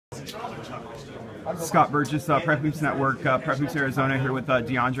Scott Burgess, Prep Hoops Network, Prep Hoops Arizona, here with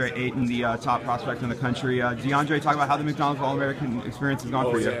DeAndre Ayton, the top prospect in the country. DeAndre, talk about how the McDonald's All-American experience has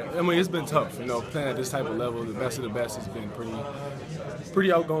gone for you. Yeah. I mean, it's been tough. You know, playing at this type of level, the best of the best has been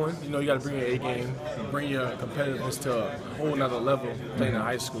pretty outgoing. You know, you got to bring your A game, bring your competitiveness to a whole nother level. Playing in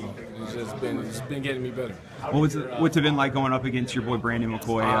high school, it's been getting me better. What's it been like going up against your boy Brandon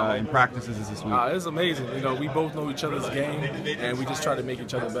McCoy in practices this week? It's amazing. You know, we both know each other's game, and we just try to make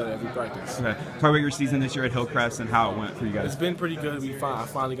each other better every practice. Okay. Talk about your season this year at Hillcrest and how it went for you guys. It's been pretty good. I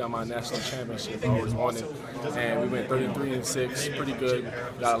finally got my national championship. I was on it, and we went 33-6. Pretty good.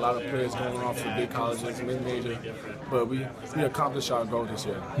 Got a lot of players going off for big colleges, mid-major, but we accomplished our goal this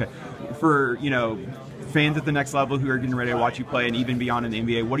year. Okay. For fans at the next level who are getting ready to watch you play and even beyond in the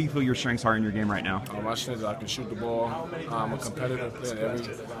NBA, what do you feel your strengths are in your game right now? My strengths are I can shoot the ball. I'm a competitor,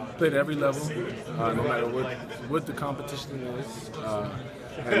 play at every level, no matter what the competition is.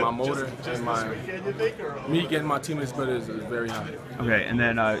 And my motor and me getting my teammates better is very high. Okay, and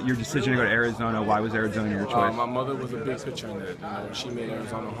then your decision to go to Arizona, why was Arizona your choice? My mother was a big picture in that. She made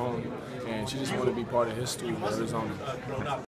Arizona home, and she just wanted to be part of history of Arizona.